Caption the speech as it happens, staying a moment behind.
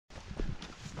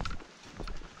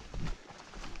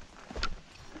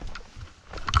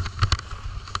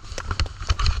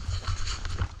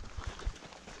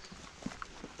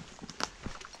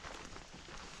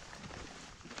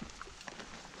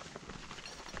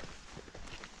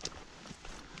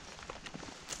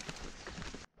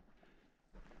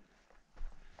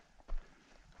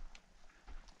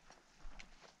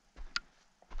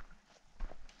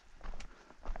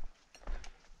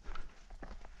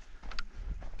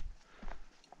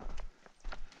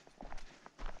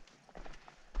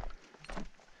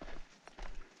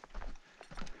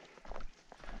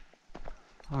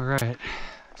All right,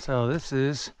 so this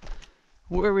is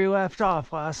where we left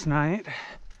off last night,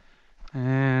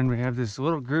 and we have this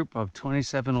little group of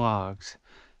 27 logs,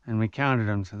 and we counted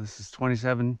them. So this is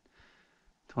 27,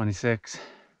 26,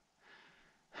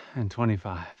 and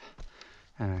 25.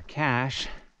 And our cache,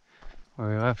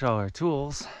 where we left all our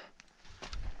tools,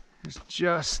 is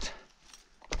just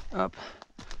up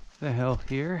the hill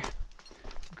here.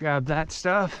 Grab that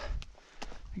stuff.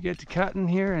 We get to cutting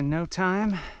here in no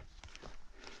time.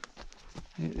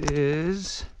 It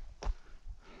is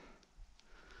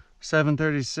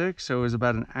 7:36, so it was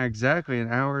about exactly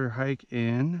an hour hike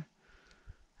in.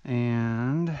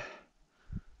 And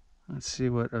let's see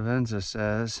what Avenza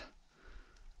says.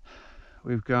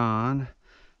 We've gone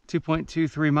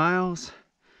 2.23 miles.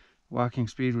 Walking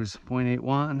speed was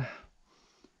 0.81.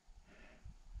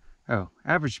 Oh,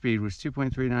 average speed was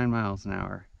 2.39 miles an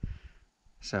hour.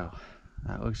 So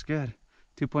that looks good.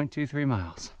 2.23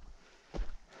 miles.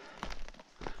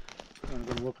 You want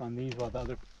to go look on these while the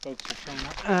other folks are showing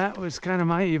up? That was kind of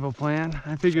my evil plan.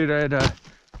 I figured I'd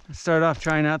start off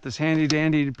trying out this handy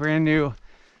dandy brand new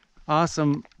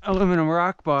awesome aluminum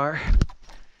rock bar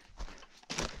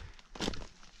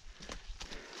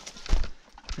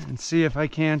and see if I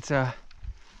can't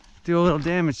do a little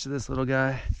damage to this little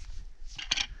guy.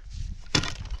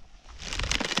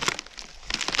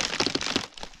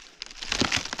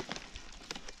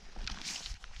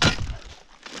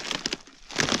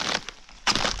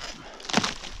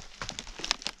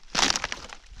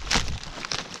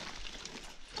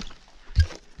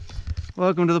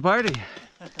 Welcome to the party.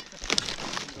 I'm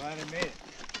glad I made it.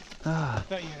 Ah. I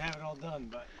thought you'd have it all done,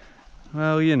 but...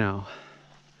 Well, you know.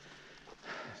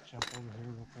 Let's jump over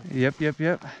here real quick.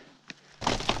 Yep.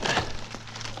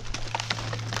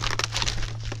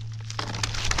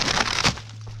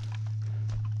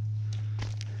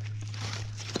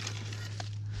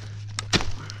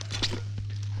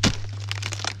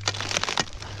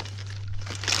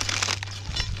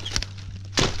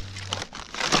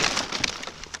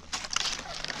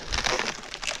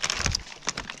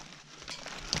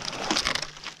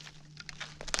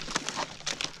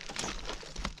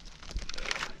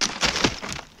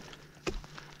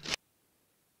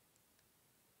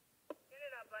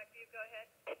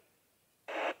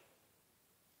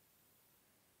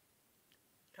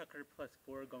 Tucker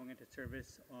 +4 going into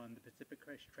service on the Pacific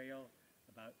Crest Trail,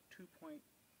 about 2.3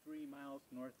 miles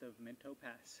north of Minto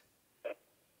Pass.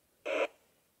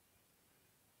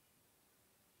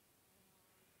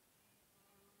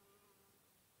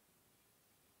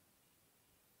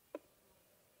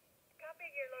 Copy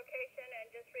your location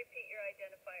and just repeat your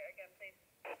identifier again, please.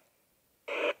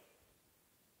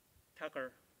 Tucker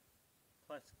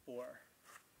 +4.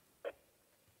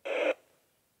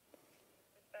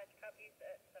 Dispatch copies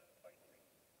at 7:43.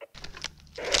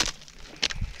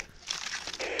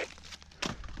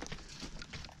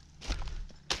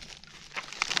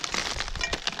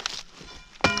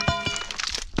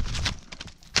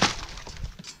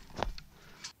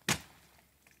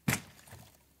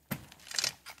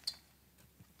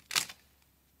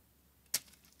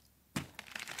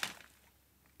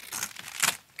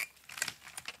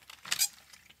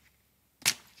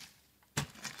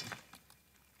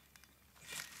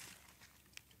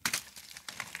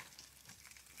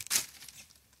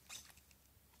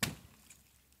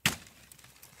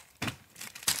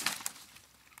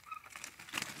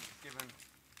 Given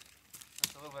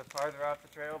it's a little bit farther off the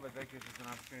trail, but that gives us an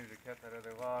opportunity to cut that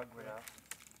other log without.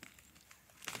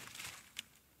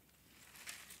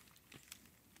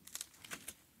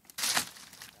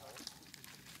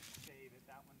 Say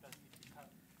that one doesn't need to be cut.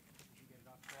 You can get it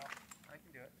off trail. I can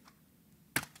do it.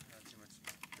 Not too much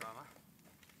drama.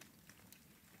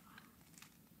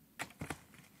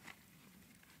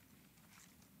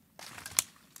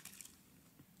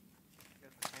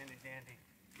 Got the handy dandy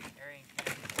carrying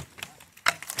can.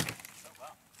 Oh,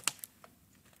 wow.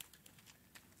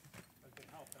 That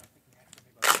didn't help, but I'm thinking actually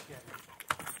maybe I'll get it.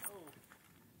 Oh,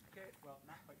 okay. Well,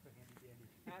 not quite so handy dandy.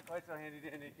 Not quite so handy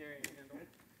dandy carrying handle.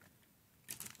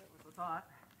 That was the thought.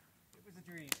 It was a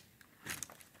dream.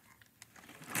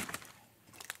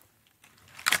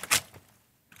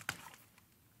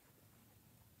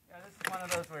 Yeah, this is one of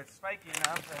those where it's spiky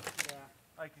enough that,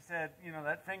 like you said, you know,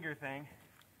 that finger thing.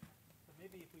 So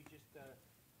maybe if we just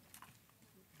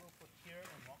rope up here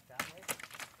and walk that way,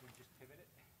 we just pivot it.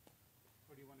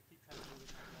 Or do you want to keep trying to move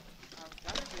it like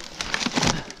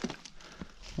that?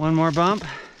 One more bump.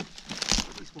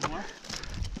 At least one more.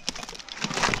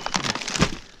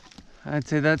 I'd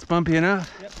say that's bumpy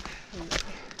enough. Yep.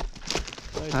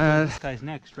 This guy's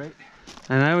next, right?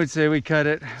 And I would say we cut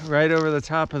it right over the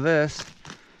top of this.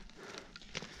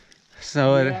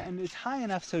 So Yeah, and it's high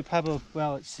enough so probably,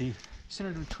 well, let's see, center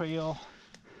of the trail.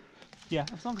 Yeah,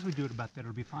 as long as we do it about that,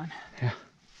 it'll be fine. Yeah.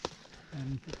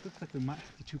 And it looks like we might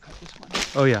have to two-cut this one.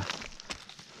 Oh yeah.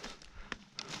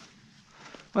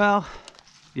 Well,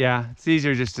 yeah, it's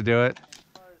easier just to do it. As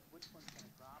far as which one's going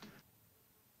to drop,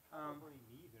 probably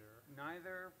neither.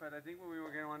 Neither, but I think what we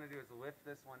were going to want to do is lift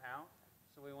this one out.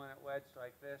 So we want it wedged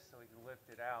like this so we can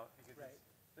lift it out because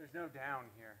there's no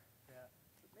down here. Yeah.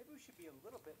 But maybe we should be a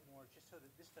little bit more just so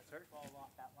that this doesn't fall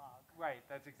off that log. Right,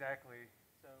 that's exactly.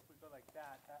 So if we go like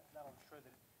that, that'll ensure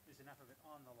that there's enough of it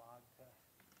on the log to...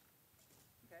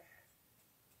 Okay.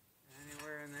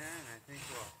 Anywhere in there, and I think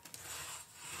we'll.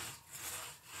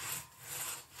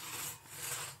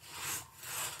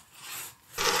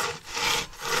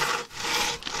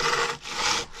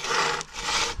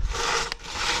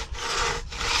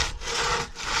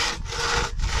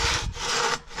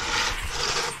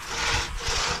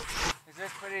 Is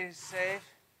this pretty safe?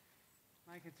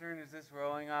 My concern is this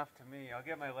rolling off to me. I'll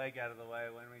get my leg out of the way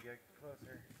when we get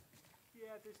closer.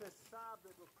 Yeah, there's a sob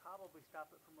that will probably stop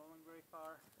it from rolling very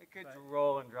far. It could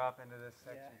roll and drop into this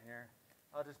section here.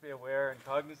 I'll just be aware and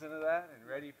cognizant of that and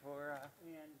ready for...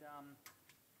 And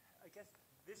I guess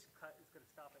this cut is going to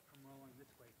stop it from rolling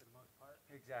this way for the most part.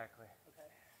 Exactly. Okay.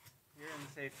 You're in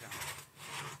the safe zone.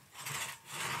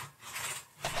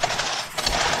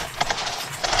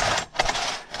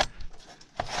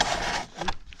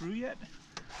 Through yet?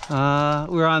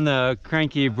 We're on the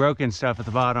cranky broken stuff at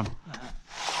the bottom.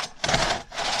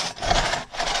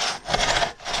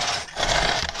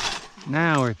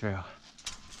 Now we're through.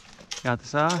 Got the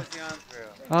saw?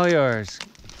 All yours.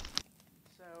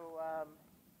 So,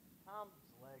 Tom's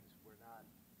legs were not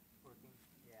working.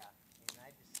 Yeah, and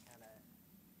I just kind of,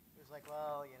 it was like,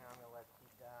 well, you know, I'm going to let it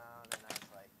keep down, and I was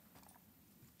like,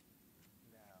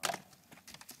 no.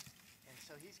 And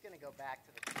so he's going to go back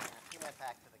to the camp. He went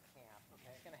back to the camp.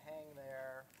 Okay. He's going to hang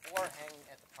there or hang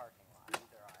at the parking lot,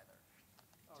 either.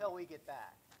 Until we get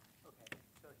back. Okay,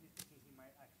 so he's thinking he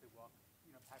might actually walk,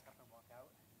 you know, pack up and walk out?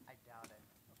 I doubt it.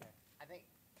 Okay. I think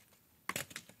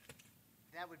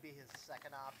that would be his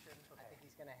second option. I think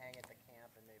he's going to hang at the camp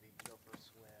and maybe go for a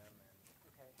swim and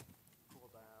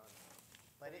cool down.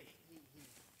 But he's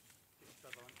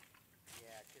struggling.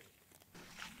 Yeah,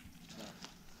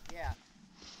 yeah.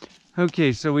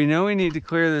 Okay, so we know we need to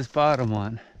clear this bottom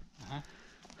one.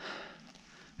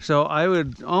 So I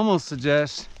would almost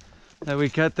suggest that we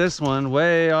cut this one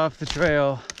way off the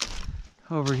trail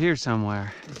over here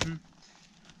somewhere.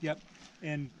 Yep,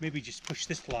 and maybe just push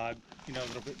this log, you know, a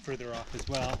little bit further off as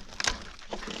well.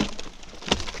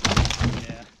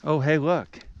 Yeah. Oh, hey,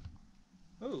 look.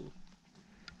 Oh.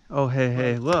 Oh,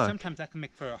 hey, look. Sometimes that can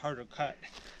make for a harder cut.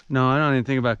 No, I don't even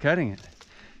think about cutting it.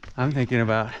 I'm thinking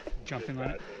about jumping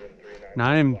on it.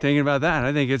 Not even thinking about that.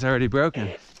 I think it's already broken.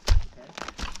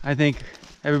 I think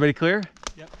everybody clear?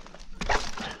 Yep.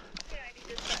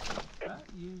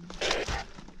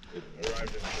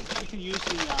 You can use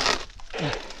the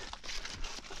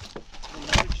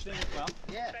leverage thing as well.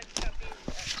 Yeah.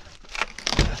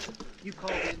 You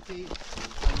called in, Pete.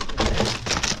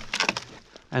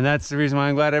 And that's the reason why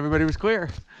I'm glad everybody was clear.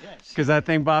 Yes. Because that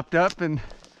thing bopped up and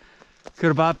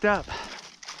could have bopped up.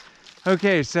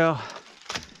 Okay, so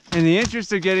in the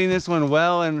interest of getting this one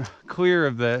well and clear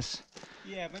of this,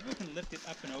 yeah, maybe we can lift it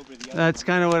up and over the other. That's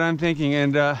kind of what I'm thinking,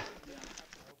 and so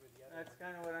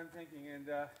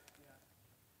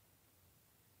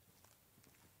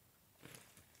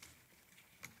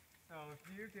if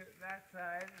you get that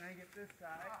side and I get this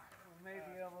side, we may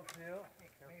be able to.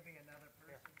 Maybe another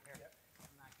person. Here.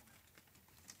 I'm not going to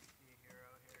be a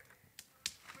hero here.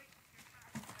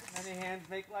 Many hands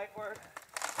make light work.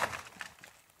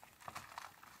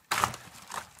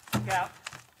 Look out.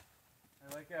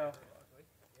 There we go.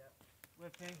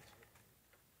 Lifting.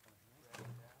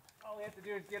 All we have to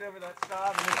do is get over that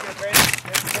stop and just get ready.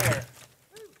 Get clear.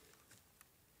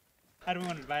 How do we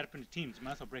want to divide up into teams? We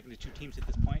might as well break into two teams at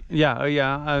this point. Yeah, oh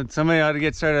yeah. Somebody ought to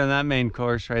get started on that main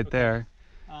course right there.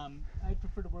 I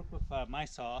prefer to work with my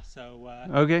saw, so...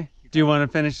 okay. Do you want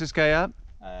to finish this guy up?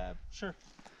 Sure.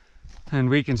 And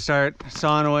we can start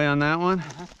sawing away on that one.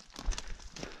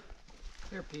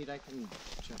 Here, Pete, I can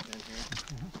jump in here.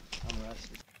 I'm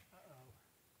rusty.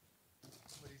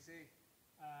 What do you see?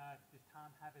 Does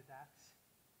Tom have his axe?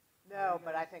 No,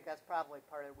 but I think that's probably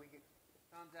part of it.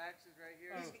 Tom's axe is right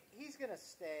here. He's going to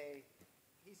stay.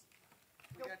 We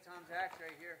got Tom's axe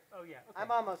right here. Oh, yeah. Okay.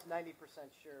 I'm almost 90%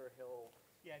 sure he'll...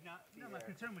 Yeah, no, my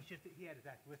concern was just that he had his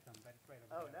axe with him, but it's right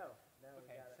over there. No,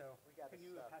 okay, we got can the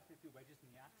you stuff. pass me through wedges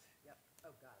in the axe? Yep.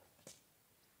 Oh, got it.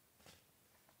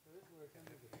 So this is where it's going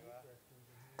to be interesting.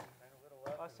 A little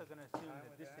Also going to assume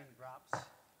that this thing drops,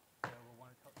 so we'll want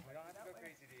to talk We don't have to that go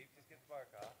way. crazy deep, just get the bark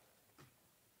off.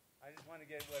 I just want to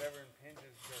get whatever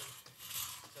impinges dirt.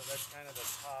 So that's kind of the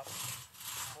top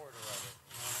quarter of it,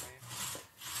 you know what I mean?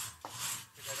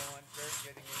 Because I don't want dirt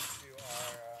getting into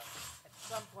our... At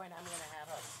some point, I'm going to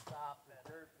have to stop. the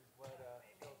dirt is what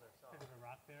kills our saw. There's a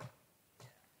rock there.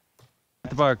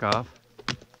 The bark off.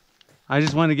 I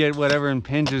just want to get whatever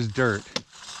impinges dirt.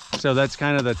 So that's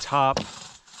kind of the top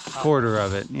quarter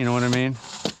of it, you know what I mean?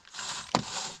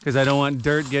 Because I don't want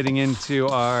dirt getting into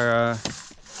our At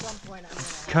some point, I'm going to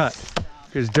have cut. to stop.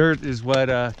 Because dirt is what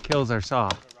kills our saw.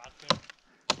 There's a rock there.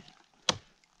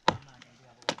 I'm not going to be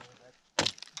able to hold it.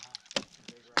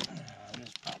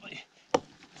 There's probably... Try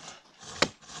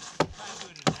and do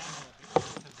it at an angle a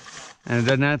bit because it's And it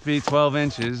doesn't have to be 12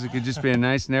 inches. It could just be a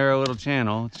nice narrow little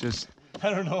channel. It's just, I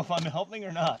don't know if I'm helping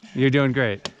or not. you're doing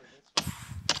great.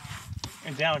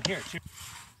 And down here too.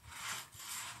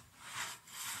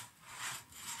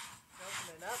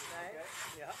 Opening up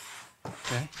nice. Yeah.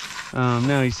 Okay.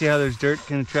 Now you see how there's dirt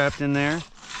kind of trapped in there?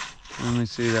 Let me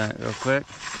see that real quick.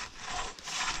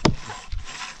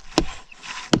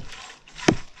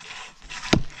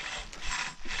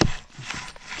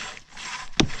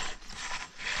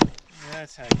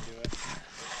 That's how you do it.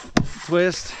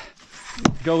 Twist,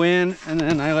 go in, and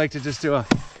then I like to just do a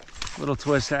little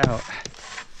twist out.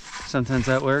 Sometimes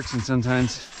that works, and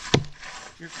sometimes...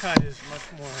 Your cut is much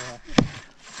more.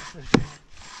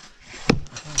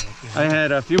 I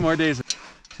had a few more days.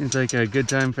 Seems like a good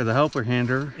time for the helper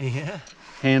handle.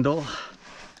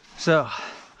 So,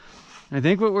 I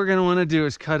think what we're going to want to do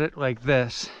is cut it like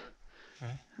this.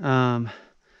 Okay.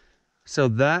 So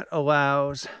that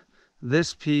allows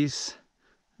this piece,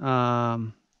 we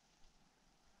want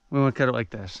to cut it like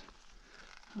this.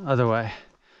 Other way.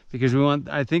 Because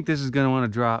I think this is going to want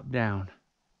to drop down.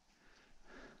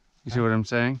 You see what I'm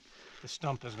saying? The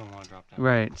stump is going to want to drop down.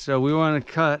 Right, so we want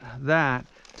to cut that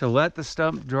to let the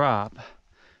stump drop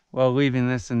while leaving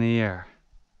this in the air.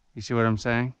 You see what I'm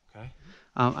saying? Okay.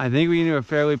 I think we can do a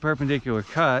fairly perpendicular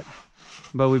cut,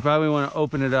 but we probably want to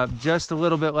open it up just a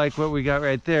little bit like what we got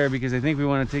right there, because I think we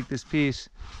want to take this piece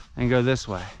and go this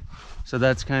way. So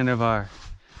that's kind of our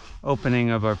opening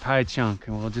of our pie chunk,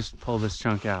 and we'll just pull this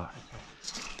chunk out.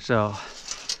 Okay. So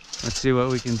let's see what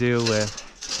we can do with...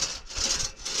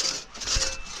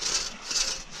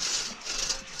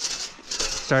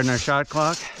 Starting our shot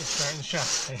clock. It's starting the shot.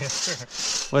 Yes, sir.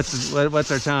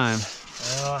 What's our time?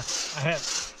 Well,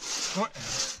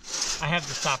 I have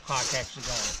the stop clock actually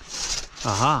going.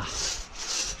 Aha.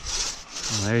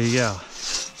 Well, there you go.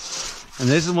 And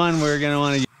this is one we're going to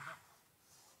want to use.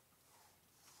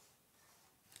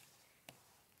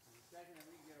 The second that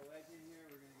we can get a wedge in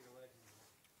here, we're going to get a wedge in here.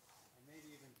 And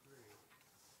maybe even three.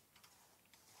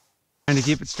 Trying to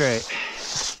keep it straight.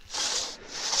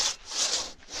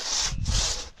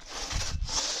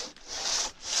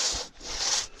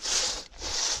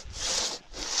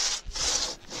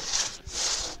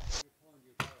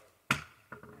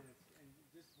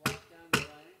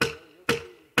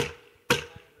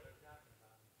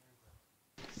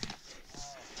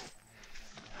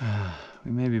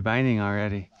 We may be binding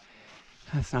already.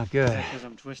 That's not good. Because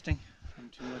I'm twisting? I'm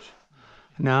too much.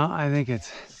 No, I think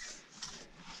it's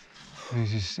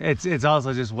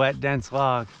also just wet, dense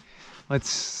log. Let's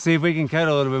see if we can cut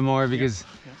a little bit more, because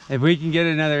if we can get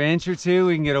another inch or two,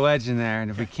 we can get a wedge in there.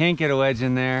 And if we can't get a wedge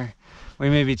in there, we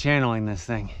may be channeling this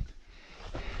thing.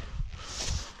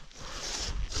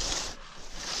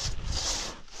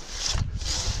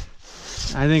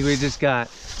 I think we just got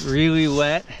really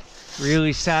wet,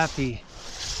 really sappy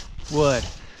wood.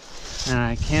 And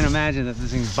I can't imagine that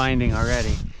this thing's binding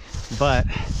already. But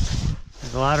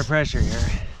there's a lot of pressure here.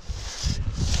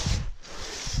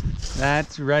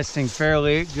 That's resting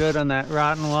fairly good on that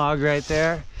rotten log right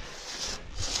there.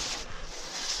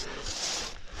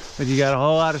 But you got a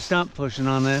whole lot of stump pushing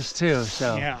on this too,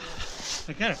 so. Yeah.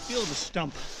 I kind of feel the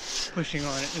stump pushing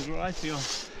on it is what I feel.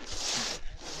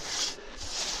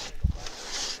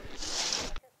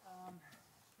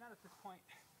 Not at this point.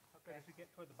 Okay. As we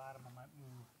get toward the bottom, I might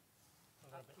move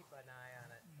a I'll little bit keep an eye on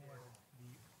it. more to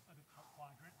the other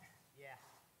quadrant. Yeah.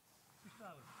 We still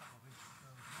have a couple of inches to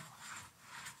go.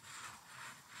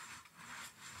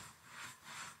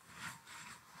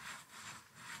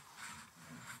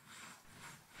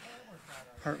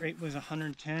 Heart rate was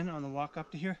 110 on the walk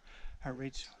up to here. Heart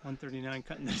rate's 139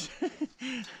 cutting this.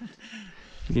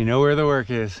 You know where the work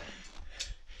is.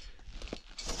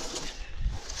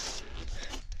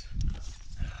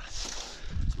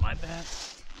 It's my bad.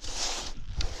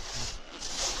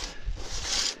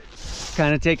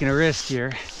 Kind of taking a risk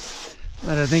here.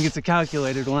 but I think it's a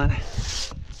calculated one.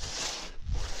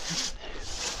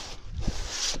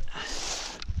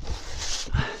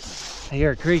 I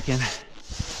hear it creaking.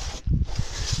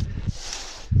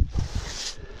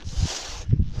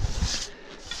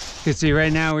 You can see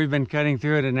right now we've been cutting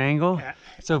through at an angle. Yeah.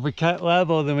 So if we cut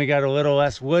level, then we got a little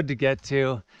less wood to get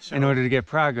to in order to get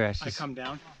progress. I come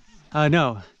down.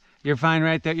 No, you're fine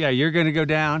right there. Yeah, you're gonna go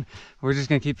down. We're just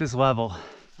gonna keep this level.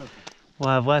 Okay. We'll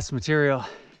have less material.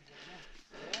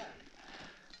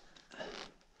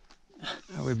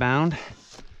 Are we bound?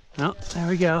 No, there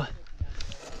we go.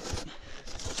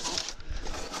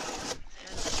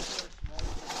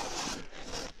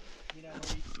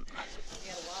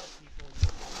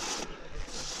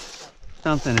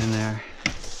 Something in there.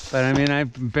 But I mean, I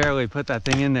barely put that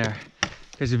thing in there.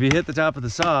 Because if you hit the top of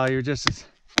the saw, you're just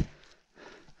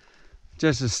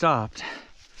as stopped.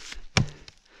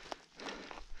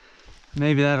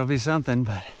 Maybe that'll be something,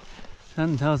 but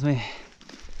something tells me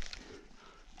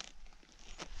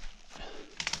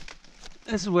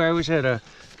this is where I wish I had a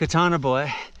katana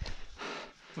boy.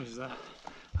 What is that?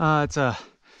 It's a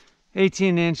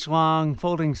 18-inch long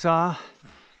folding saw,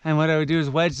 and what I would do is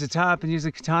wedge the top and use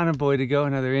a katana boy to go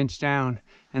another inch down,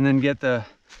 and then get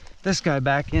this guy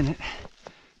back in it.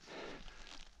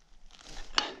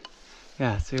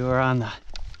 Yeah, see, we're on the.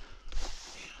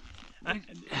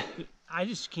 I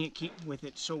just can't keep with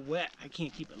it so wet. I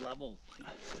can't keep it level.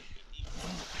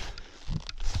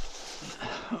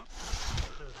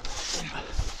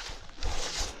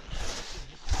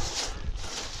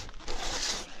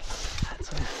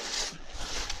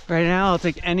 Right now, I'll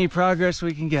take any progress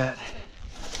we can get.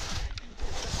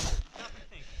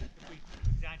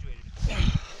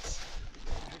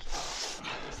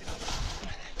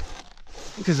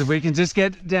 Because if we can just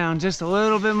get down just a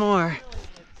little bit more.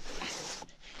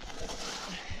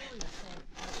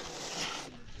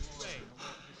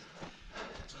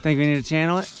 Think we need to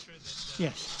channel it?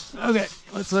 Yes. Okay,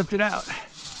 let's lift it out.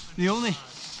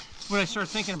 What I start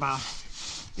thinking about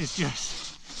is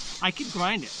just, I could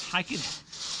grind it.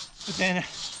 But then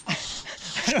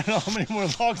I don't know how many more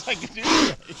logs I could do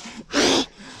today.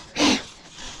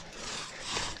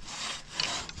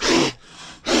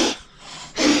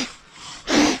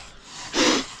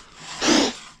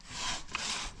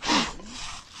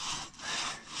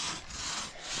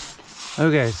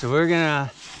 Okay, so we're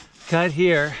gonna cut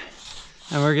here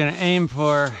and we're gonna aim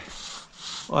for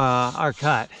our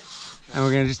cut. And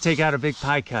we're gonna just take out a big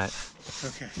pie cut.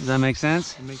 Okay. Does that make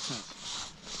sense? It makes sense.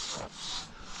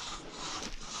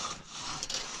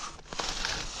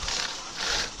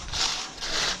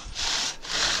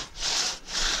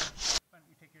 Why don't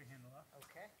we take your handle off?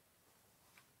 Okay.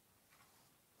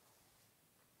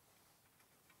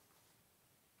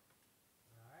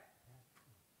 All right.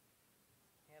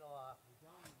 Handle off.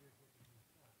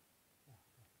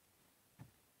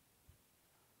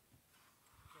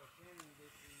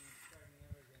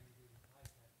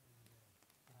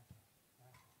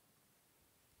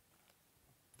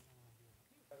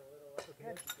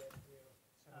 Okay.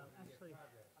 Actually,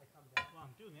 I come down. Well,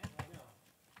 I'm doing it. I know.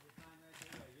 You're fine right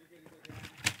there. You're going to go down.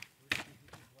 We're just going to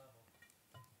keep this level.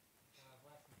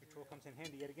 Control comes in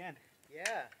handy yet again.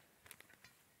 Yeah.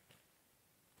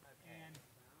 Okay. And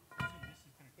this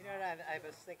is going to. You know what I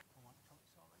was thinking?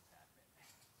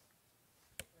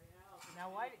 Now,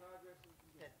 why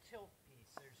the tilt piece?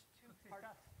 There's two parts.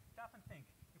 Stop and think.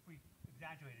 If we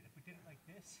exaggerated, if we did it like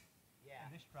this, Yeah.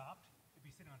 and this dropped, it'd be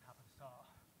sitting on top of the saw.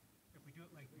 If we do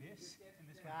it like this, and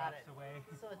this one Got drops it. away.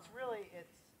 So it's really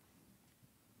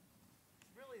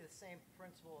the same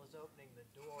principle as opening the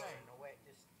door in a way.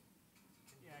 Just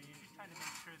Yeah, you're just trying to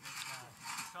make sure that the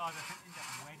saw doesn't end up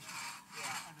wedged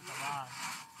under the log.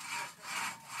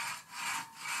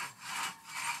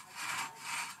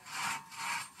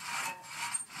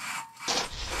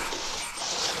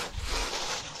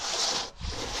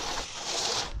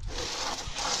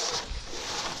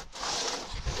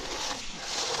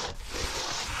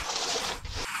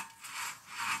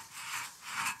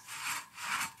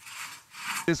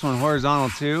 This one horizontal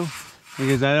too,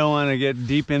 because I don't want to get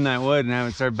deep in that wood and have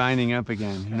it start binding up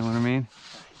again. You know what I mean?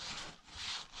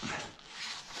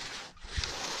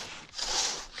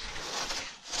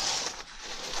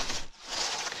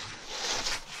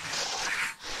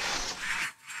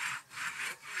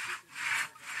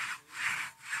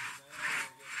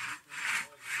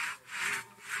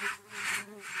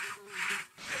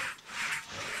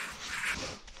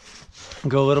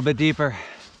 Go a little bit deeper,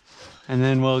 and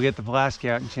then we'll get the pulaksis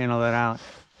out and channel that out.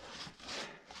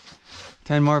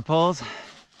 10 more pulls.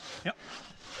 Yep.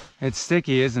 It's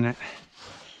sticky, isn't it?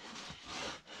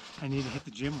 I need to hit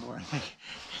the gym more, I think.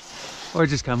 Or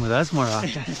just come with us more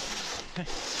often.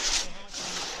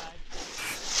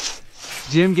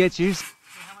 Jim gets you.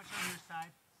 How much on your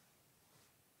side?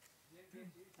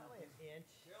 Probably an inch.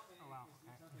 Oh wow.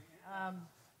 Okay.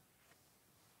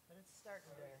 But it's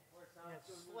starting to,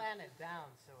 it's slanted down,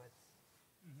 so it's.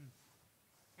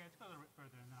 Okay, let's go a little bit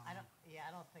further and then I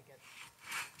don't think it's.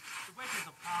 The wedge is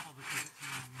a problem because it's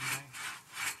too long anyway.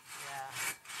 Yeah.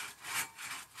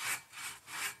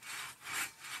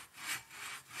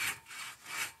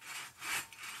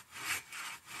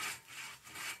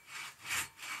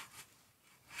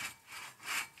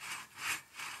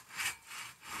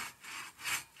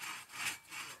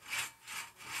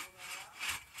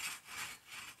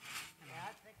 Yeah,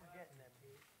 I think we're getting there,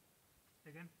 Pete. Say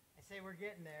again? I say we're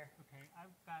getting there. Okay,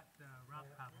 I've got the rock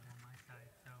problem on my side,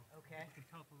 so Okay. if you can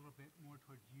tilt a little bit more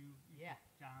towards you, Yeah.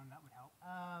 John, that would help.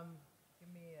 Give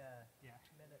me a Yeah.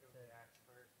 minute to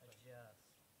adjust.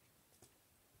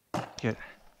 Good.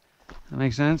 That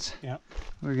makes sense? Yeah.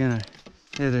 We're gonna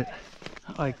hit it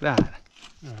like that.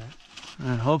 All right.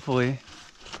 And hopefully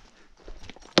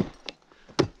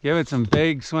give it some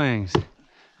big swings.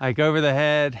 Like over the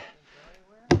head.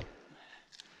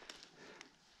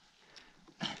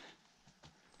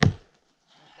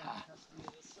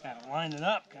 Gotta line it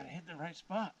up, gotta hit the right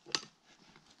spot.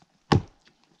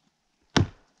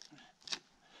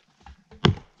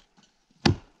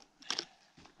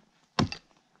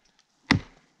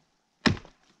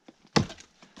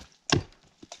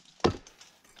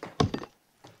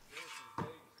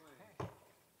 Good.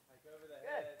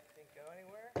 Didn't go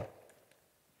anywhere.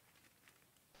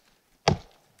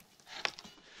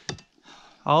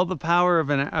 All the power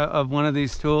of one of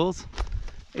these tools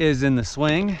is in the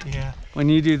swing. Yeah. When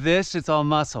you do this, it's all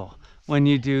muscle. When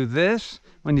you do this,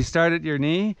 when you start at your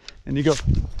knee and you go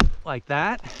like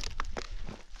that,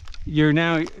 you're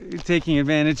now taking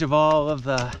advantage of all of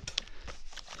the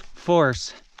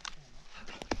force.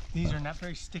 These are not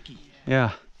very sticky.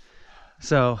 Yeah.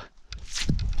 So,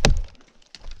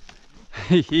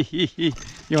 you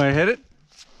want to hit it?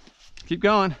 Keep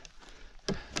going.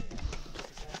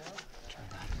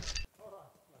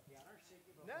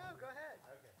 No, go ahead.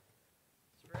 Okay.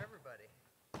 It's for everybody.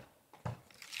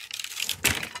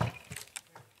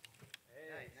 Hey,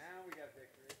 Nice. now we got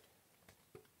victory.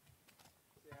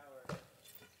 See how we're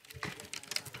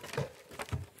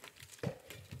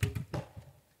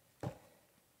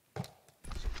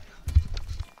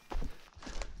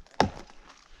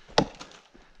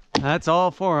That's all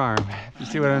forearm. If you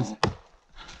see what I'm saying.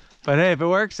 But hey, if it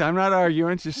works, I'm not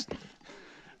arguing. Just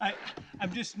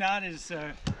I'm just not as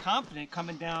confident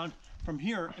coming down from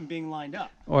here and being lined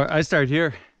up. or I start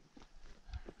here.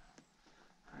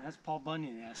 That's Paul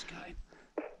Bunyan, ass guy.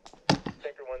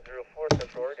 Tanker 104,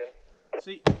 Central Oregon.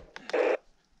 See.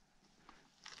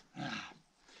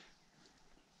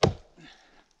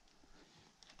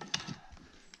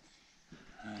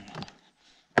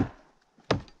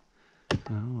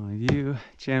 Oh, you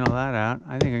channel that out.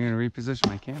 I think I'm going to reposition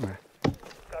my camera.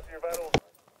 Copy your vitals.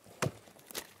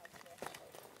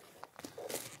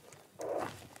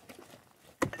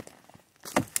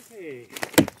 Hey.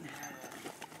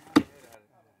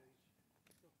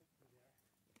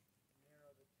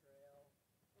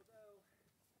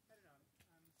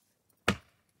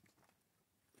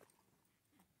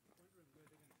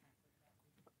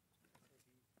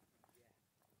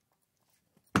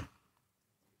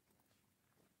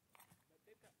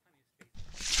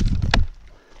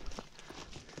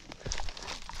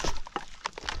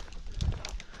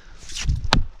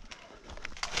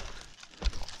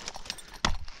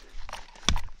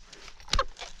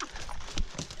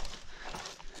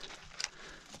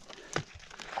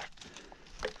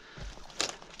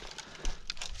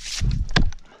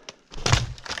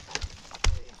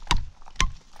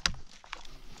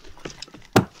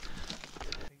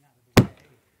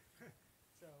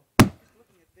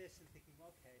 This and thinking,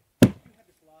 okay, you have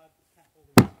this log that's kind of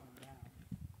holding this one down,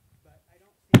 but I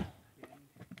don't see enough bend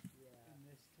in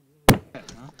this to really get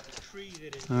a tree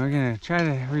that is. We're going to try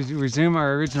to resume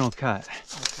our original cut.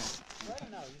 Okay. I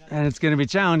don't know, And it's going to be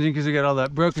challenging because we got all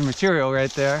that broken material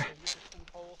right there.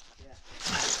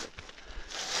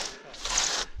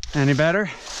 Any better?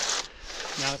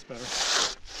 Now it's better.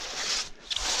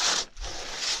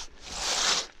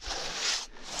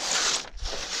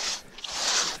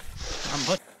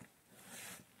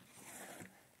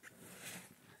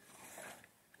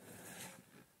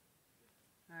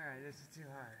 Alright, this is too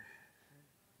hard.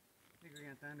 I think we're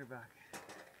going to thunderbuck.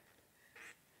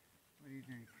 What do you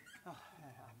think? Oh,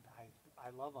 I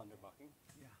love underbucking.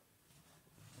 Yeah.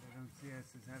 But I don't see us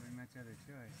as having much other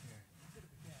choice here.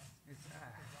 It's,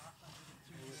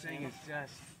 this thing is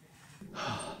just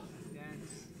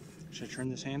Should I turn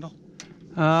this handle?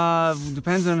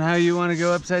 Depends on how you want to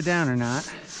go upside down or not.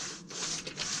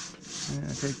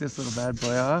 Take this little bad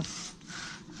boy off.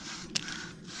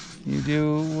 You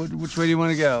do, which way do you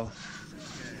want to go?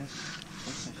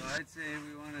 So I'd say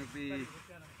we want to be a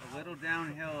little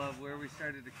downhill of where we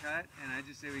started to cut, and I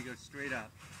just say we go straight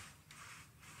up.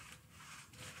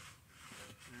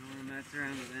 I don't want to mess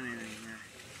around with anything here.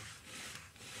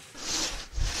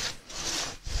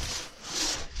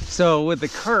 So with the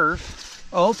kerf,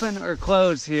 open or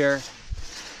close here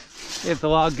if the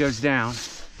log goes down.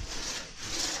 So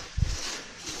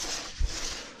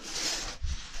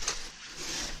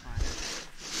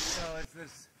it's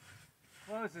this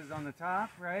closes on the top,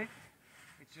 right?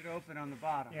 It should open on the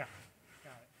bottom. Yeah,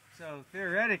 got it. So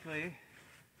theoretically,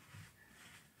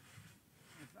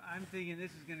 if I'm thinking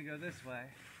this is going to go this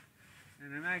way,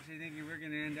 and I'm actually thinking we're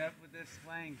going to end up with this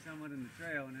laying somewhat in the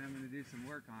trail and having to do some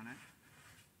work on it,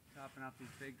 chopping off these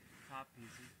big top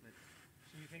pieces. But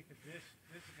So you think that this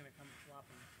is going to come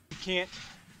flopping? You can't.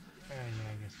 Yeah,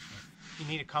 I guess you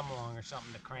need a come along or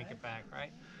something to crank it back,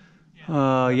 right?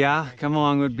 yeah, come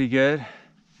along would be good.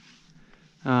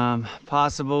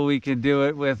 Possible we could do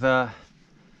it with the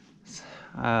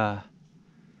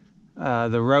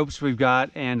ropes we've got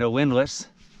and a windlass.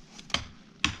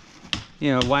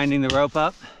 You know, winding the rope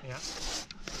up. Yeah.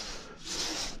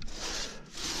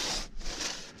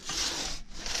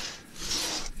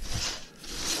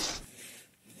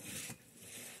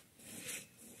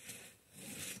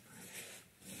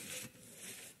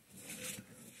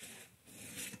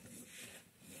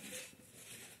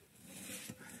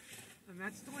 And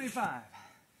that's 25.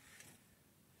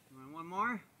 You want one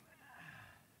more?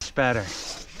 Much better.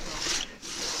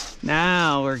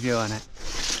 Now we're doing it.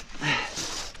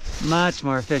 Much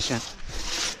more efficient.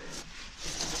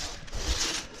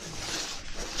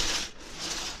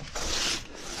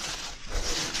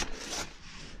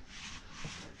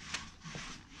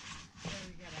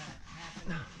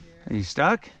 Are you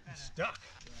stuck? Stuck.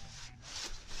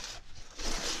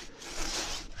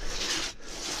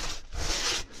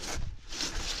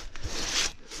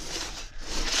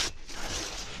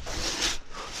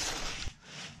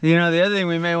 You know, the other thing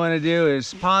we may want to do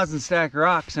is pause and stack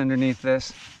rocks underneath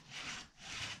this.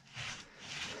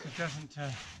 It doesn't.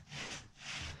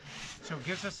 So it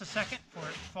gives us a second before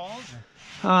it falls.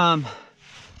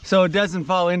 So it doesn't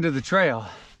fall into the trail.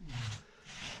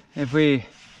 If we,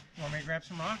 Want me to grab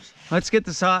some rocks? let's get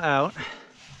the saw out,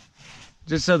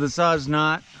 just so the saw's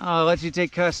not, I'll let you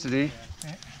take custody.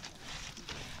 Okay.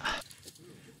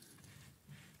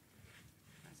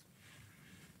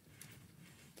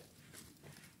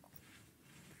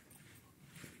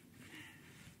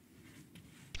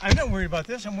 I'm not worried about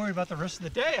this. I'm worried about the rest of the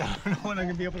day. I don't know when I'm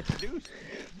going to be able to produce.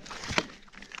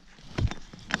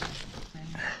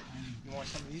 You want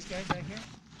some of these guys right here?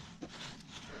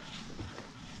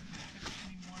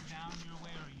 Any more down your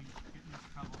way, or are you getting in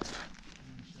trouble?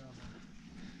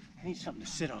 I need something to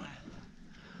sit on.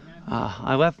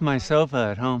 I left my sofa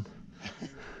at home.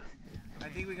 I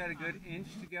think we got a good inch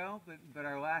to go, but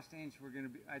our last inch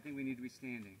I think we need to be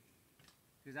standing.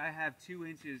 Because I have 2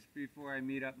 inches before I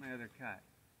meet up my other cut.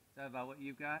 Is that about what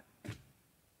you've got? 2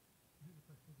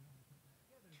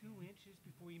 inches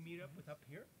before you meet up with up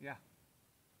here? Yeah.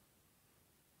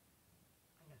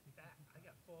 I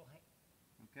got full height.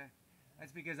 Okay.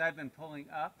 That's because I've been pulling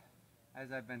up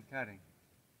as I've been cutting.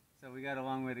 So we got a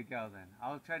long way to go then.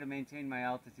 I'll try to maintain my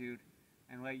altitude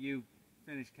and let you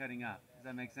finish cutting up. Does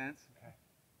that make sense? Okay.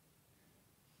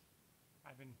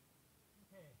 I've been.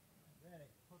 Okay, ready.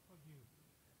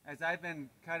 As I've been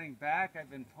cutting back, I've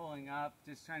been pulling up,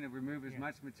 just trying to remove as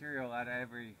much material out of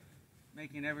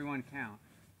making everyone count.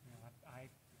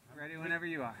 I'm Ready whenever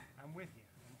you are. I'm with you.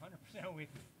 I'm 100% with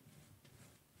you.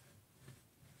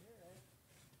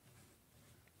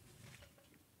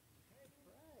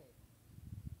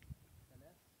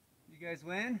 You guys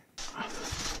win?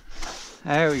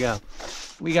 There we go.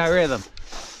 We got rhythm.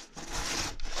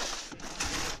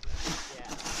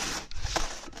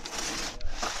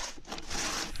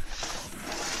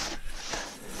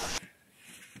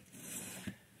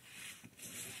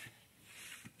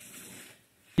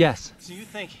 Yes. So you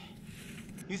think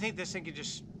this thing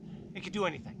it could do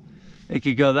anything? It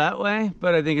could go that way,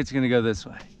 but I think it's going to go this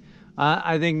way.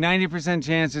 I think 90%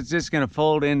 chance it's just going to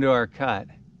fold into our cut.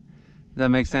 Does that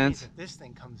make sense? This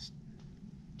thing comes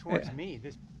towards me.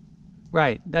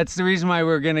 Right. That's the reason why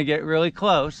we're going to get really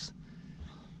close.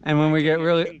 And when we get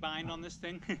really... bind on this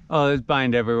thing? Oh, there's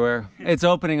bind everywhere. It's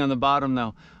opening on the bottom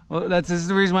though. Well, this is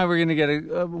the reason why we're going to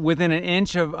get within an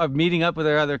inch of meeting up with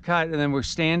our other cut, and then we're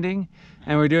standing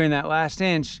and we're doing that last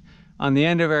inch. on the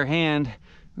end of our hand,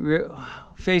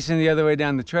 facing the other way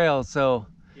down the trail, so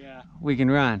Yeah. we can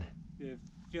run. The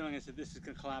feeling is that this is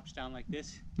gonna collapse down like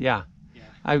this. Yeah. Yeah.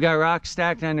 I've got rocks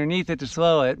stacked underneath it to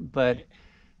slow it, but Right.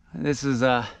 this is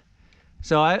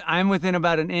so I'm within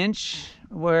about an inch.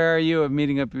 Where are you of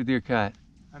meeting up with your cut?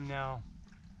 I'm now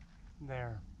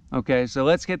there. Okay, so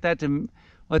let's get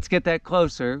that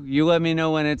closer. You let me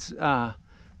know when it's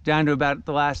down to about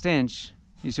the last inch.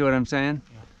 You see what I'm saying?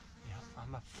 Yeah.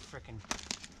 I'm a freaking.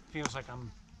 Feels like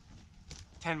I'm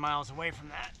 10 miles away from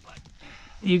that, but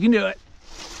You can do it.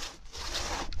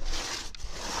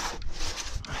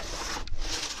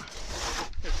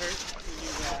 it hurts when you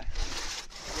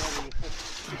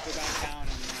go back down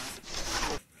and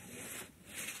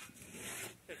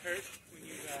it hurts when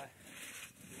you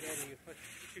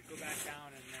should go back down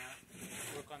and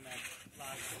work on that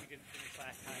last we didn't finish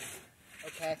last time.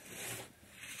 Okay.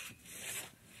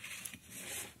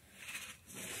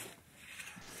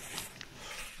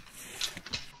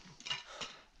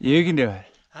 You can do it.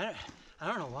 I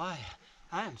don't know why.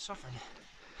 I am suffering.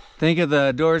 Think of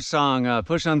the Doors song,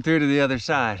 Push On Through to the Other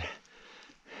Side.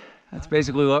 That's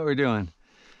basically what we're doing.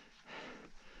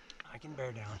 I can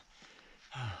bear down.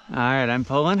 All right, I'm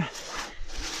pulling.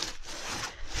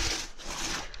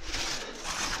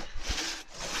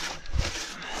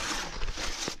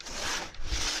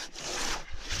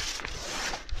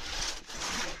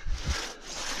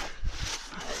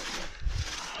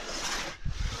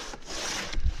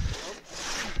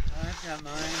 I've got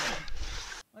mine.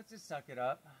 Let's just suck it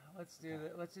up. Let's do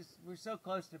that. We're so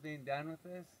close to being done with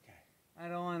this. Okay. I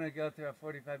don't want to go through a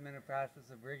 45-minute process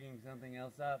of rigging something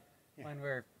else up when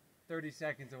we're 30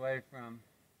 seconds away from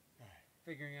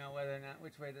figuring out whether or not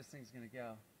which way this thing's going to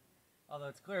go. Although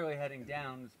it's clearly heading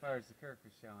down as far as the kerf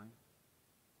is showing.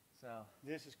 So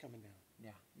This is coming down.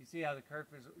 yeah, you see how the kerf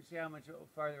is. You see how much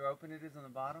farther open it is on the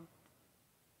bottom.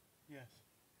 Yes.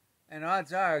 And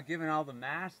odds are, given all the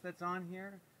mass that's on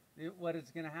here, what is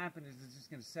going to happen is it's just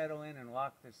going to settle in and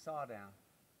lock the saw down.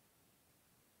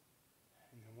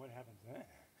 And then what happens then?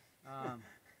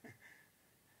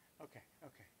 Okay.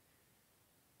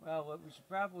 Well, what we should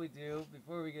probably do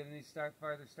before we get any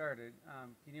farther started,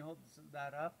 can you hold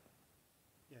that up?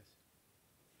 Yes.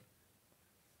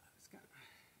 It's kind of,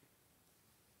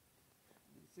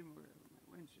 let me see where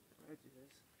my windshield wedge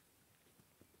is.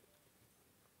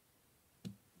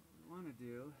 What we want to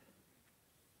do,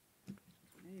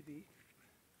 maybe.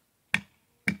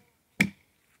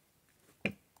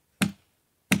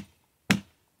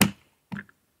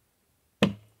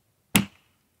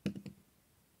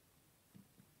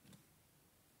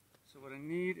 So what I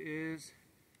need is,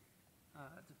 I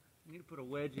need to put a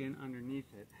wedge in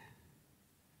underneath it,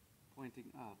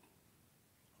 pointing up.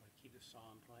 Keep the saw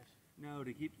in place. No,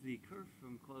 to keep the kerf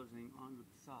from closing onto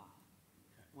the saw.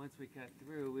 Okay. Once we cut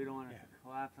through, we don't want it to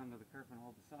collapse onto the kerf and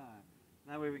hold the saw.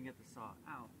 That way we can get the saw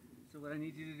out. So what I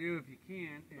need you to do, if you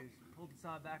can, is pull the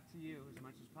saw back to you as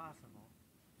much as possible.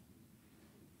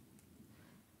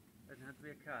 Doesn't have to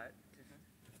be a cut, just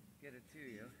get it to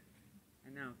you.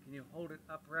 And now, can you hold it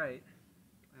upright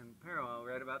and parallel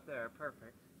right about there?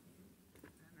 Perfect.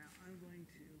 And now I'm going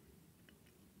to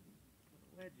put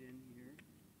a wedge in here.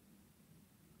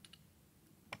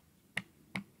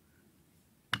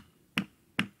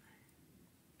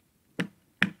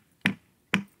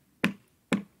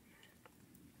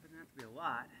 Doesn't have to be a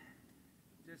lot,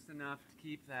 just enough to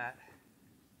keep that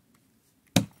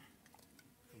from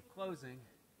closing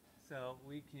so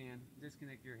we can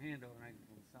disconnect your handle and I can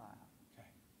pull the saw out.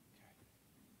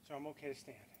 So I'm okay to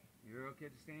stand. You're okay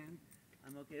to stand?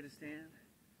 I'm okay to stand?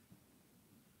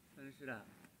 Finish it up.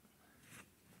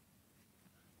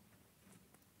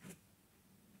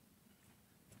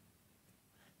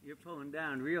 You're pulling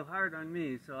down real hard on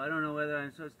me, so I don't know whether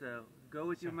I'm supposed to go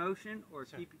with your motion or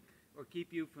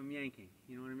keep you from yanking.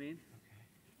 You know what I mean?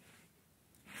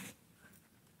 Okay.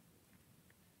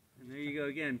 And there you go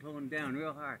again, pulling down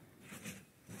real hard.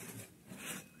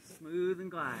 Smooth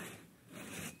and glide.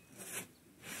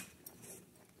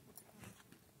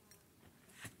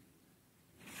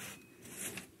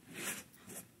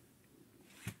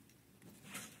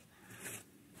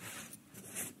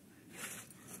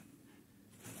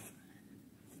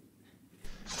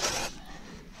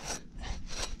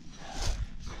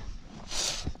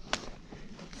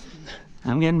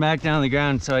 I'm getting back down on the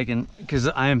ground so I can, because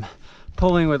I'm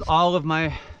pulling with all of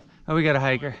my, oh, we got a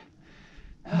hiker.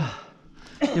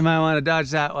 You might want to dodge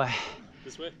that way.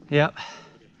 This way? Yep. Okay.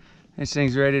 This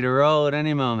thing's ready to roll at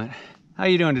any moment. How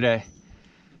you doing today?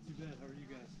 Not too bad. How are you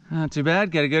guys? Not too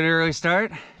bad. Got a good early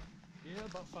start? Yeah,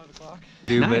 about 5 o'clock.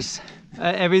 Nice.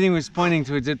 Everything was pointing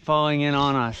towards it falling in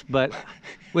on us, but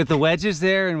with the wedges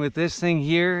there and with this thing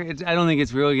here, I don't think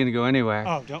it's really going to go anywhere.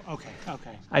 Oh, don't. Okay,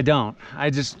 okay. I don't. I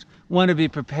just want to be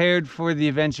prepared for the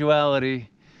eventuality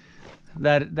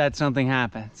that something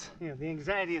happens. You know, the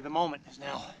anxiety of the moment is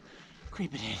now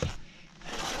creeping in.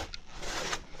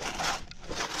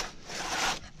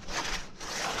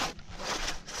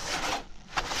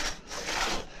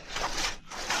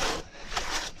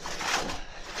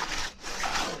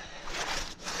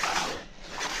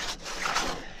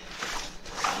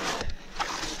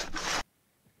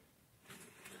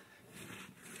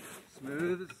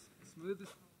 Smooth as,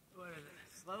 what is it?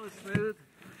 Slow as smooth,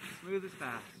 smooth as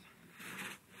fast.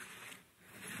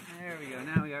 There we go,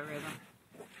 now we got rhythm.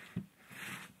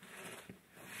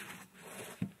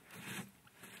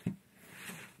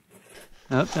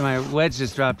 Oh, and my wedge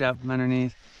just dropped out from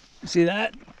underneath. See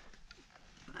that?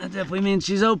 That definitely means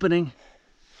she's opening.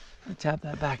 I'll tap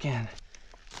that back in.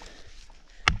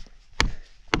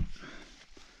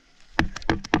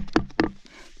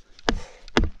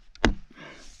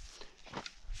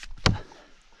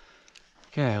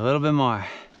 Okay, a little bit more.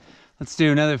 Let's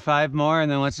do another 5 more and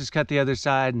then let's just cut the other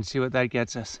side and see what that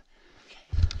gets us.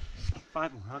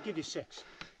 5 more, I'll give you 6.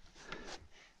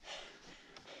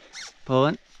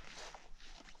 Pulling.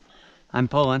 I'm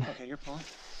pulling. Okay, you're pulling.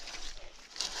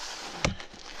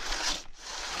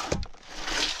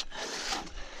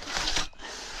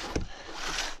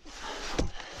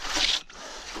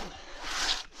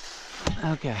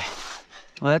 Okay,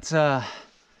 let's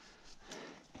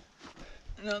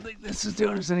I don't think this is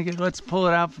doing us any good. Let's pull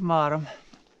it out from bottom.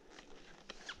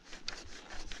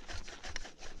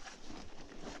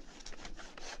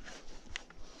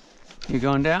 You're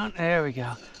going down? There we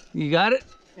go. You got it?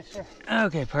 Yes, sir.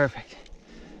 Okay, perfect.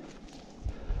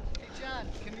 Hey John,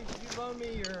 can you loan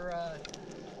me your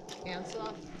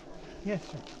handsaw? Yes,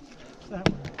 sir. That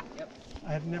one. Yep.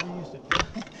 I have never used it.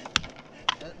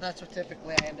 That's what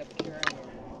typically I end up carrying.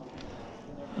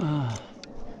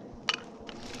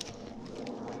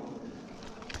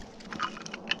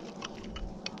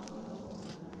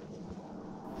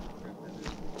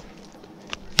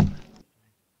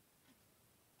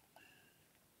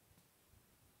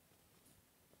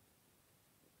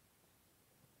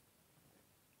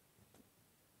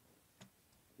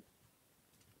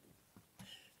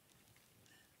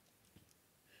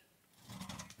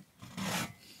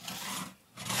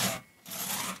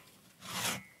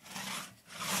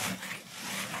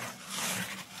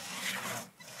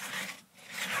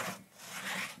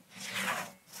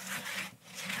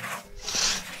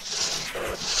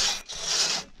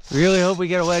 Really hope we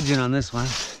get a wedge in on this one.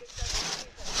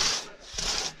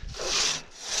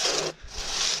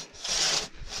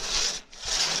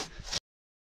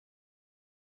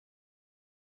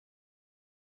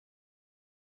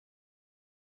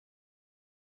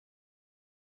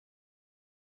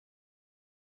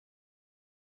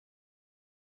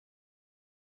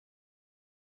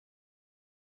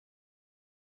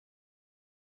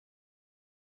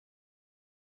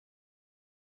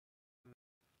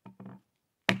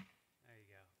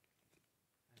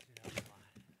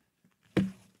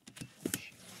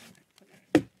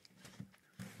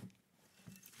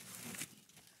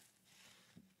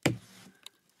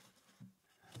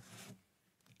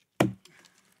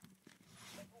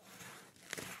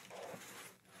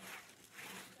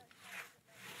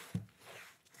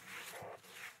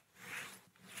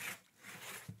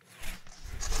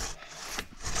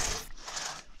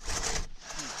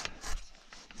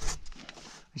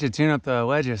 We should tune up the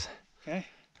wedges. Okay.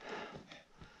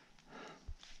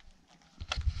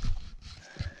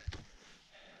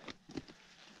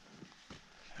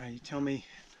 All right, you tell me.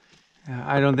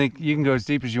 I don't think you can go as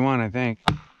deep as you want, I think.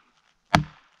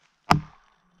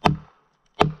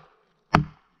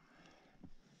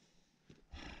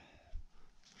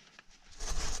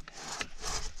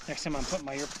 Next time I'm putting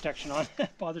my ear protection on, it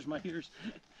bothers my ears.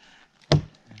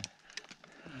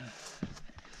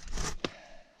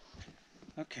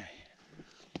 Okay.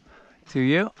 To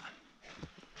you.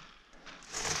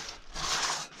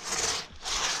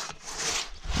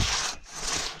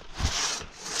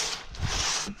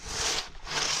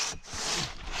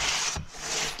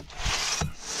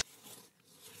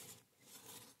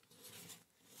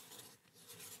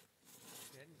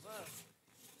 Getting close.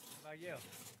 How about you?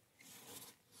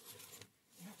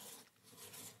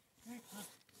 Very close.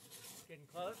 Getting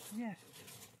close? Yes.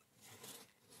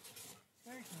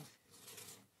 Very close.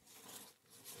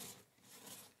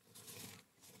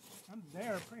 I'm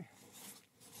there. Pretty.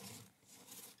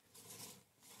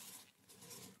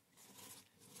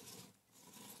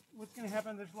 What's going to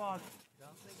happen to this log?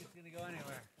 Don't think it's gonna go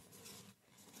anywhere.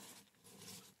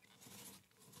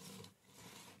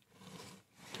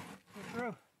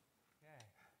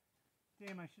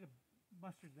 I should have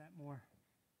mustered that more.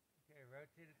 Okay,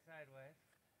 rotate it sideways,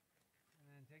 and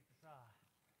then take the saw.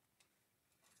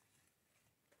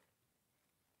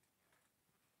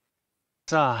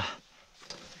 Saw.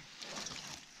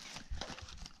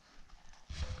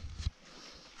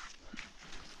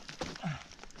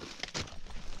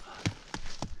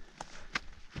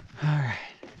 All right.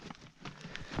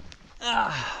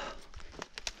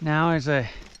 Now as I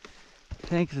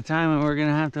think the time when we're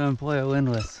gonna have to employ a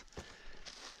windlass.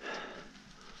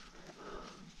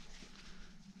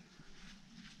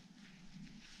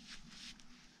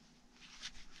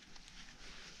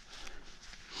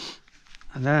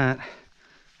 And that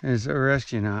is a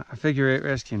rescue knot, a figure-8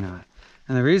 rescue knot.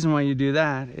 And the reason why you do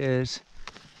that is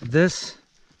this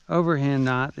overhand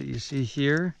knot that you see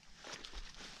here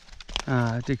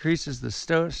decreases the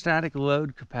static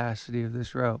load capacity of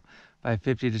this rope by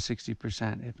 50 to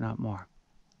 60%, if not more.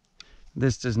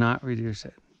 This does not reduce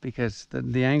it because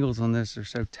the angles on this are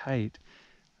so tight,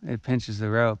 it pinches the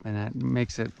rope and that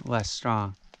makes it less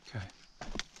strong. Okay,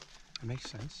 that makes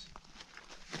sense.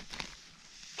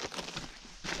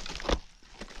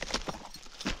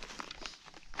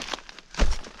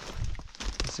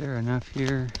 Is there enough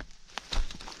here?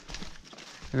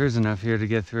 There is enough here to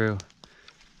get through.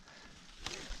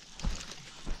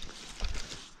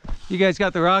 You guys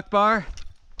got the rock bar?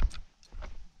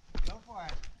 Go for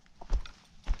it.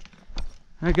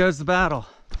 There goes the battle.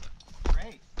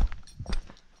 Great.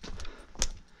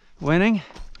 Winning?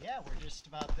 Yeah, we're just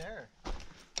about there.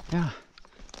 Yeah.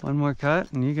 One more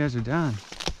cut and you guys are done.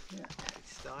 Yeah.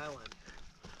 Styling.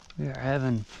 We are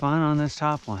having fun on this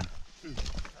top one.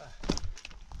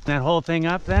 That whole thing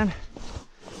up then?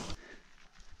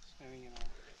 Staring at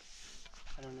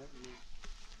I don't know what you mean.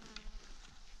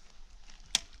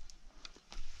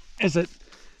 Is it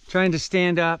trying to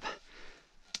stand up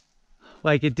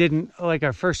like it didn't, like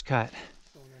our first cut?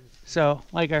 So,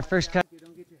 like our first cut. You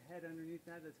don't get your head underneath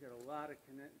that, that's got a lot of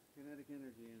kinetic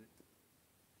energy in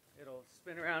it. It'll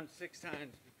spin around 6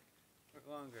 times or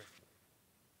longer.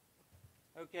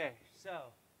 Okay,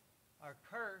 so our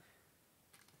kerf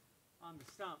on the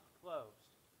stump closed.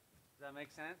 Does that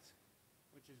make sense?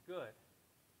 Which is good.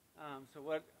 So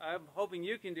what I'm hoping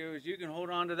you can do is you can hold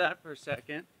on to that for a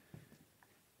second.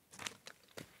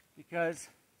 Because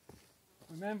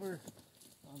remember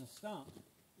on the stump,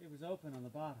 it was open on the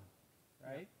bottom,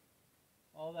 right?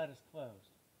 All that is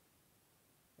closed.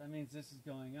 That means this is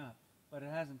going up, but it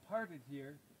hasn't parted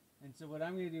here. And so what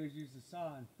I'm going to do is use the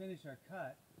saw and finish our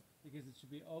cut because it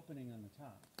should be opening on the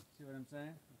top. See what I'm saying?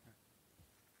 Okay.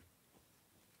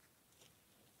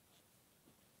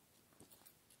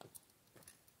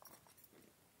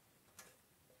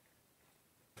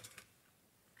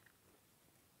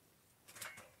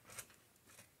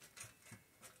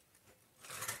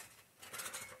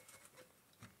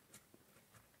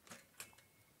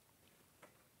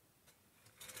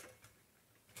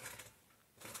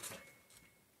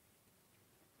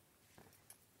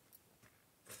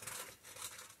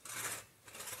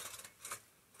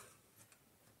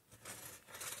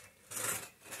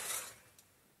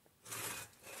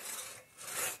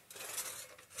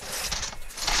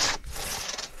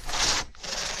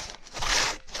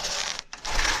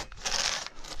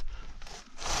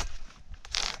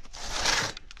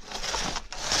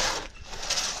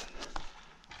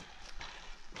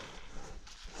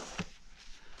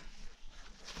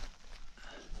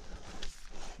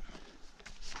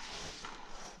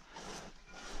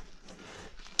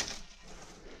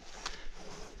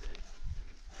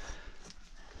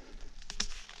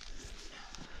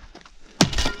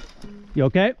 You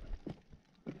okay?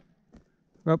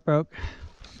 Rope broke.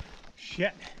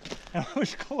 Shit, that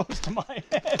was close to my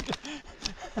head.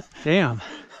 Damn.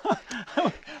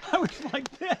 I was like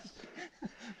this.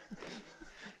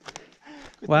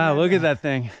 Wow, look at that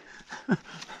thing.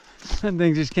 That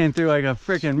thing just came through like a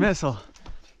freaking missile.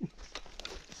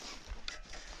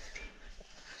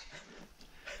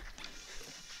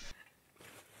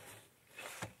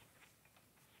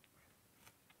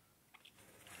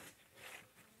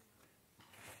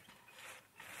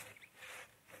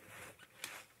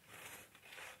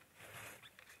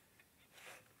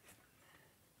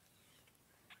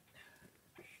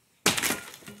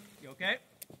 You okay?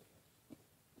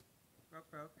 Rope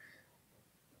broke.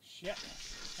 Shit,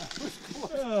 that was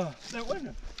close. That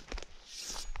wasn't.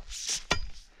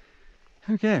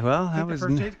 Okay, well, that The was...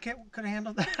 first aid kit could have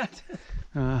handled that.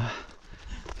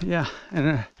 yeah, and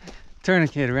a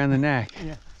tourniquet around the neck.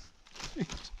 Yeah.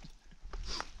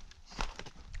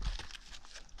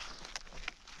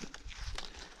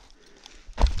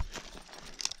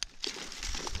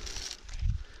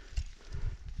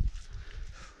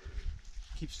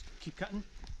 Keep cutting.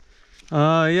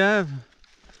 Yeah,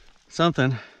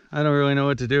 something. I don't really know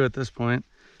what to do at this point,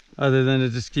 other than to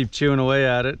just keep chewing away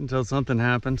at it until something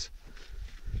happens.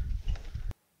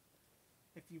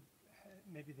 If you,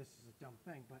 maybe this is a dumb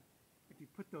thing, but if you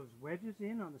put those wedges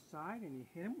in on the side and you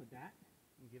hit them with that,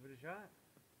 And give it a shot.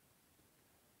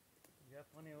 You got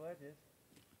plenty of wedges.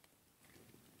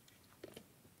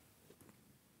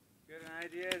 Good an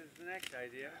idea is the next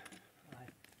idea.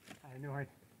 I know it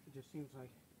just seems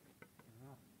like,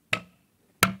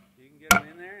 You can get them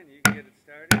in there and you can get it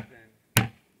started, then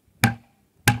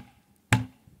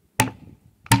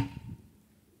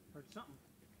heard something.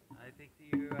 I think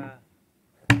you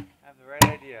have the right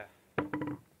idea.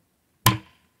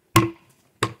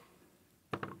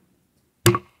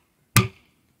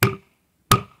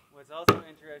 What's also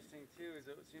interesting too is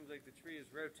it seems like the tree is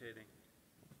rotating.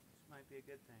 This might be a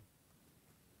good thing.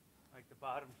 Like the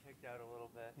bottom kicked out a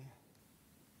little bit. Yeah.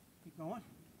 Keep going.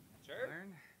 Sure.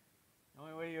 Learn. The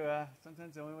only way you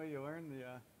sometimes the only way you learn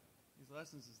these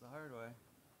lessons is the hard way.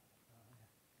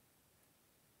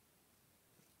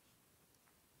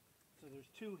 So there's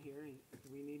 2 here. Do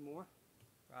we need more?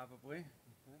 Probably.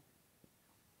 Okay.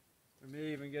 We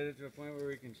may even get it to a point where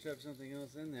we can shove something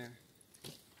else in there.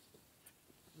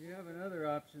 We have another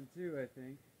option too, I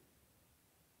think,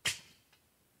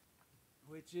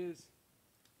 which is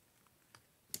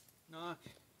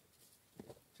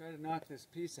try to knock this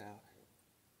piece out.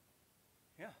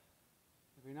 Yeah.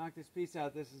 If we knock this piece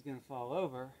out, this is going to fall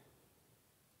over,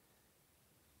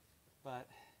 but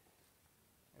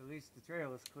at least the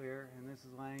trail is clear, and this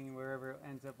is laying wherever it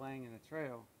ends up laying in the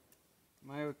trail.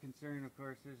 My concern, of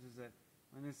course, is that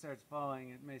when this starts falling,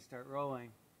 it may start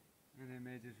rolling, and it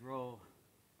may just roll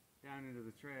down into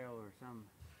the trail or some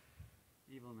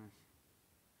evilness.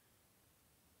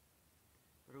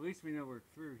 But at least we know we're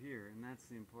through here, and that's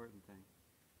the important thing.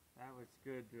 That was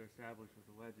good to establish with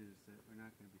the wedges, that we're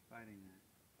not going to be fighting that.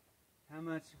 How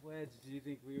much wedge do you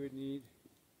think we would need?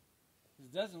 Because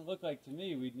it doesn't look like to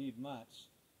me we'd need much.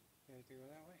 You like to go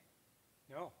that way?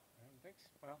 No, I don't think so.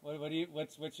 Well,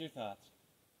 What's your thoughts?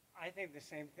 I think the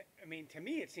same thing. I mean, to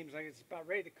me, it seems like it's about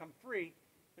ready to come free.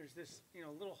 There's this,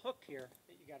 little hook here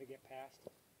that you got to get past,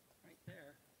 right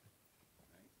there.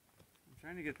 I'm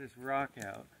trying to get this rock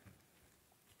out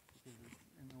because it's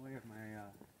in the way of my.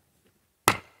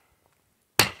 That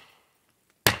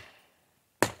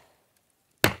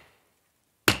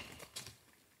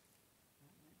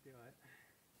might do it.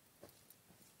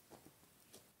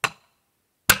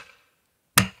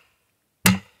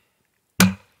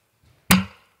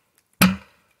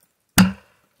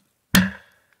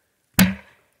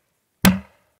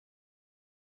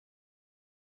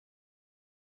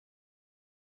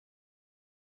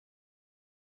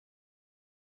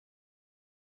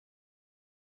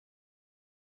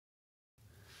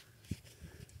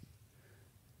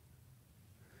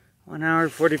 One hour,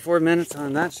 44 minutes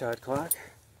on that shot clock.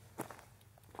 Like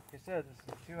I said, this is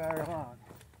a 2-hour log.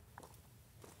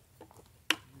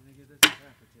 I'm gonna give this a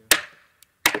crack or two.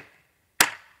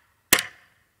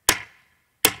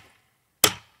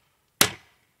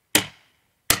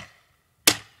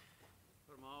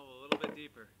 Put them all a little bit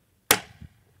deeper.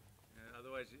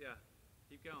 Otherwise, yeah,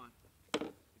 keep going.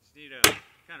 You just need to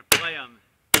kind of play them.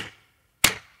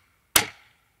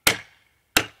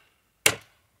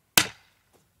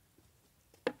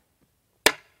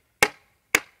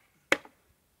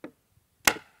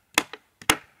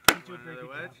 Another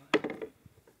wedge. We're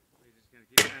just going to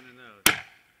keep bending those.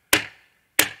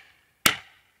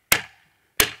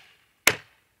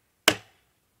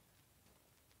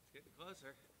 It's getting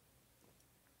closer.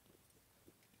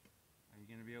 Are you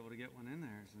going to be able to get one in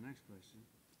there is the next question.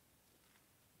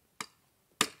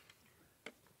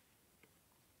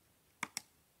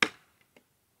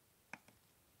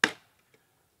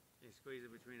 You squeeze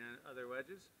it between other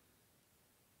wedges.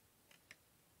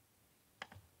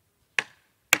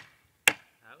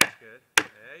 That was good.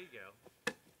 There you go.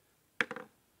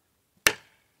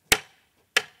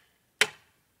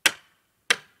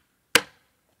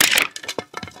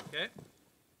 Okay.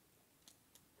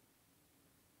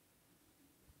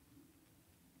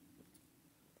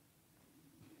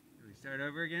 Do we start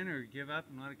over again or give up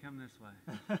and let it come this way?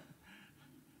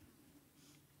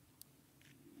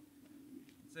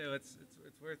 So it's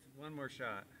worth one more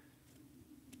shot.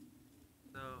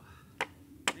 So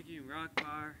making rock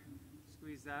bar.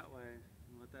 Squeeze that way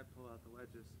and let that pull out the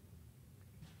wedges.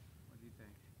 What do you think?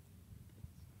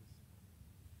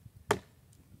 Get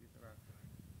the rock.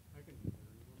 I can do that.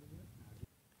 You want me to do it?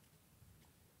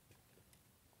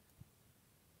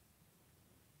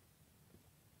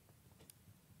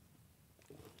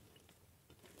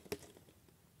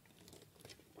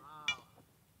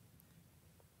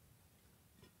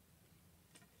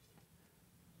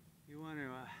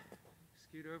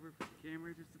 over for the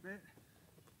camera just a bit.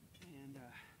 And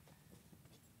there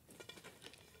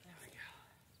we go.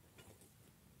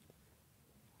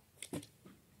 I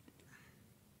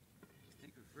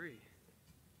think we're free.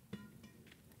 A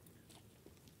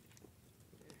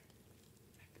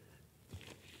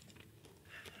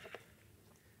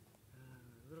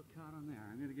little caught on there.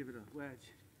 I'm going to give it a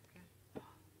wedge.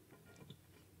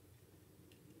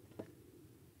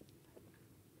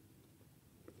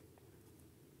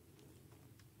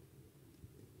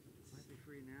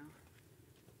 Free now.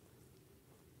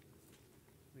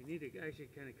 We need to actually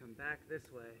kind of come back this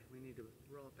way. We need to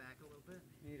roll it back a little bit.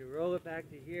 We need to roll it back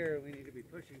to here. We need to be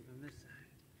pushing from this side.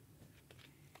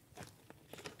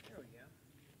 There we go.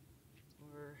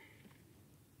 Or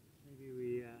maybe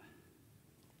we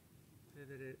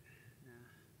pivot it. No.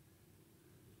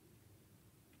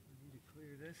 We need to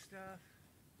clear this stuff.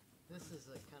 This is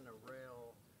a kind of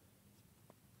rail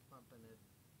pumping it,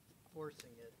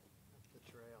 forcing it up the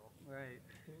trail. Right.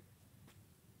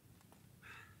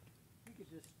 You could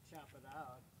just chop it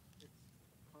out. It's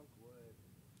punk wood.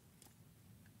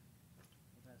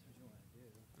 If that's what you want to do.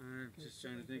 I'm just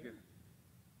trying to think of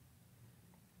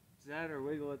that, or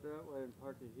wiggle it that way and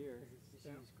park it here. Just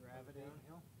use gravity. Yeah.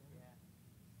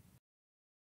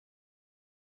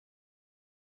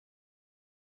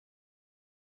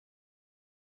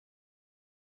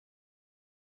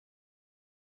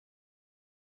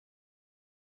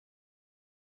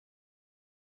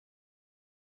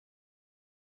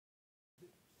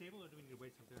 Stable, or do we need to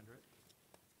wait something under it?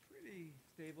 Pretty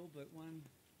stable, but one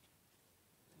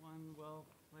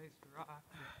well-placed rock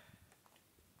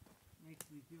makes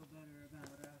me feel better about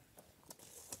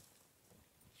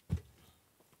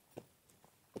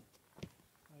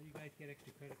You guys get extra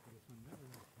credit for this one. That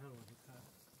was a hell of a cut.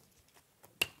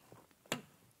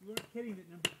 You weren't kidding that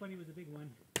number 20 was a big one.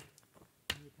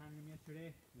 You were counting them yesterday.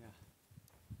 Yeah.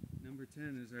 Number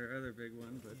 10 is our other big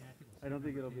one, but Yeah, I don't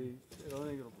think it'll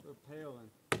pale in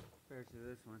compared to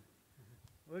this one.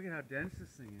 Look at how dense this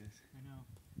thing is. I know.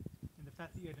 And the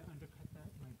fact that you had to undercut that,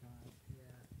 my God.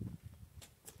 Yeah.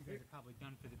 You guys are probably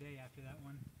done for the day after that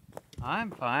one.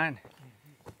 I'm fine.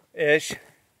 Ish.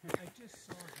 I just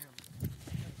saw him the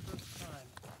first time.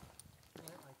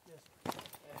 Went like this.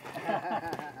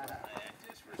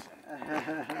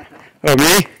 Oh,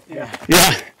 me? Yeah.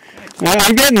 Yeah. Well,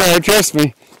 I'm getting there, trust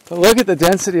me. But look at the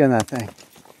density on that thing.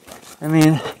 I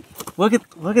mean, look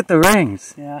at the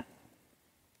rings. Yeah.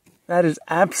 That is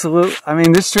absolute. I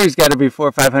mean, this tree's got to be 400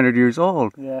 or 500 years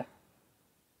old. Yeah.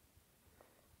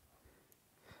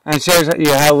 And it shows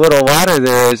you how little water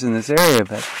there is in this area,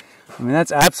 but I mean,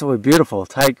 that's absolutely beautiful,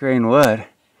 tight grain wood.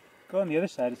 Go on the other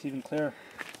side, it's even clearer.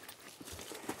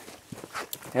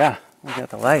 Yeah, we got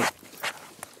the light.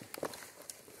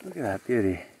 Look at that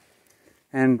beauty.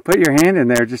 And put your hand in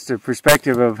there, just a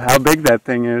perspective of how big that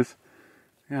thing is.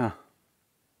 Yeah.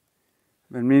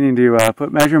 Been meaning to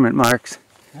put measurement marks.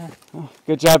 Oh,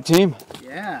 good job, team.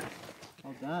 Yeah.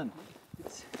 Well done.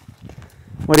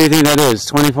 What do you think that is,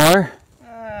 24?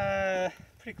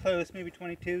 Pretty close, maybe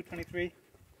 22, 23.